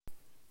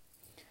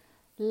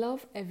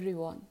Love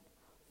everyone.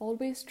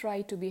 Always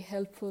try to be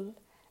helpful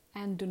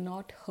and do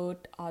not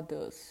hurt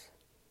others.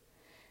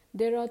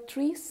 There are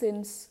three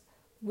sins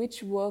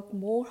which work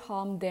more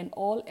harm than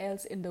all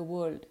else in the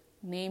world,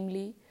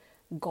 namely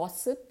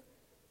gossip,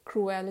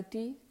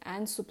 cruelty,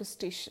 and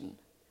superstition,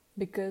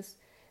 because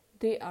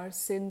they are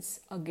sins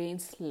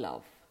against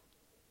love.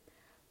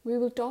 We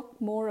will talk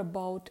more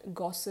about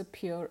gossip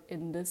here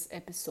in this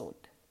episode.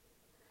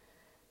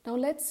 Now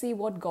let's see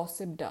what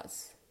gossip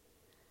does.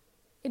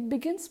 It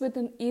begins with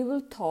an evil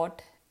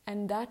thought,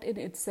 and that in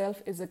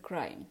itself is a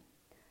crime.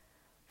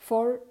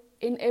 For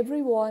in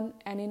everyone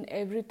and in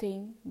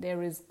everything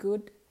there is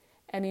good,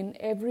 and in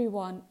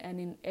everyone and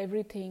in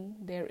everything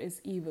there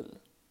is evil.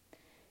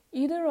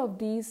 Either of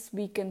these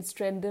we can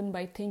strengthen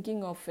by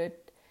thinking of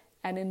it,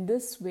 and in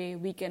this way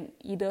we can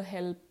either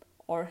help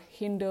or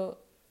hinder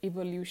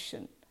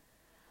evolution.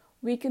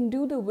 We can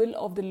do the will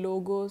of the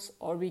Logos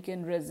or we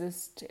can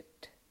resist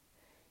it.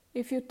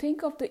 If you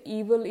think of the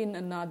evil in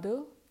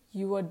another,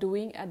 you are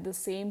doing at the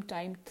same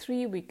time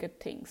three wicked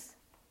things.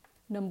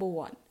 Number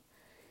one,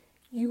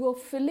 you are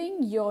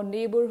filling your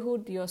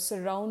neighborhood, your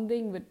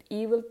surrounding with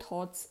evil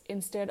thoughts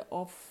instead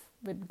of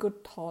with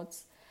good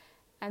thoughts,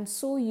 and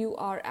so you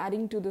are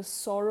adding to the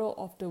sorrow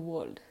of the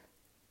world.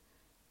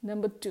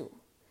 Number two,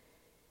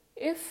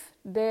 if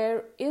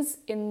there is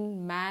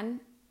in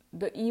man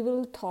the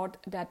evil thought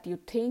that you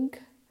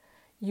think,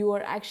 you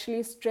are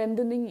actually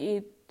strengthening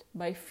it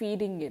by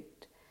feeding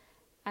it.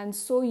 And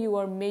so you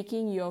are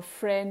making your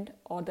friend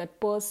or that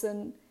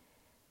person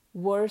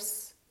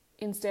worse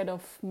instead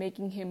of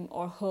making him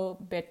or her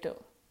better.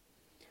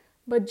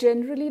 But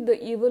generally the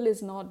evil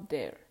is not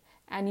there,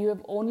 and you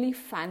have only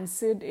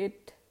fancied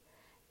it,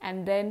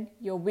 and then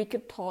your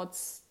wicked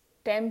thoughts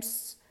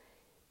tempts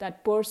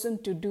that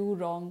person to do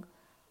wrong.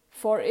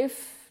 For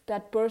if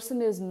that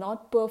person is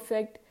not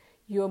perfect,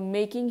 you are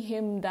making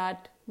him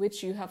that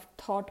which you have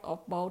thought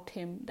about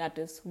him that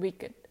is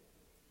wicked.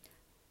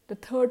 The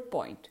third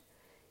point,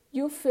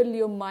 you fill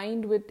your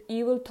mind with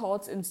evil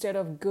thoughts instead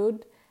of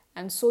good,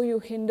 and so you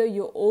hinder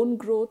your own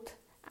growth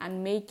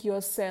and make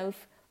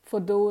yourself, for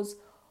those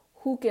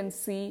who can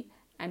see,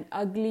 an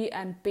ugly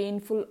and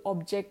painful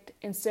object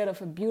instead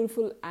of a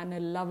beautiful and a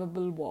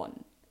lovable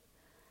one.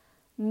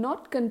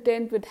 Not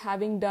content with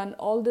having done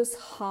all this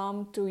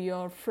harm to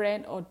your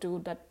friend or to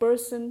that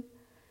person,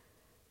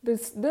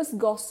 this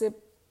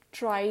gossip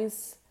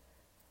tries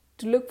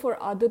to look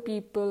for other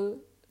people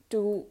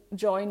to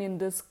join in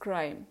this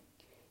crime.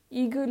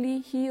 Eagerly,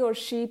 he or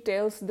she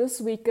tells this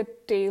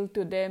wicked tale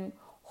to them,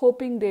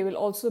 hoping they will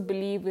also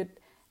believe it,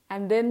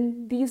 and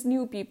then these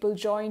new people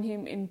join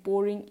him in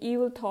pouring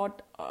evil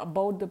thought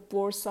about the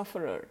poor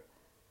sufferer.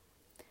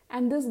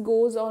 And this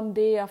goes on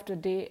day after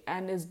day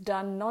and is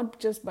done not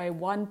just by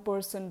one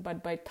person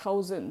but by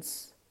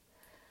thousands.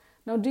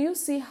 Now, do you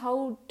see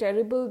how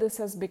terrible this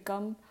has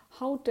become?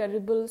 How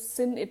terrible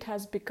sin it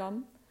has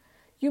become?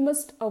 You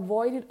must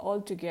avoid it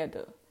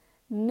altogether.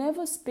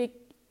 Never speak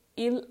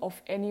ill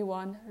of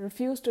anyone,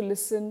 refuse to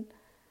listen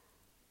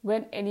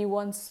when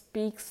anyone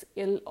speaks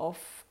ill of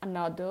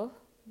another,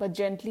 but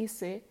gently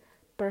say,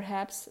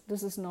 perhaps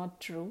this is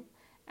not true,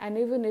 and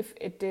even if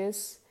it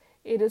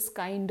is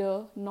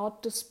kinder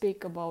not to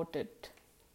speak about it.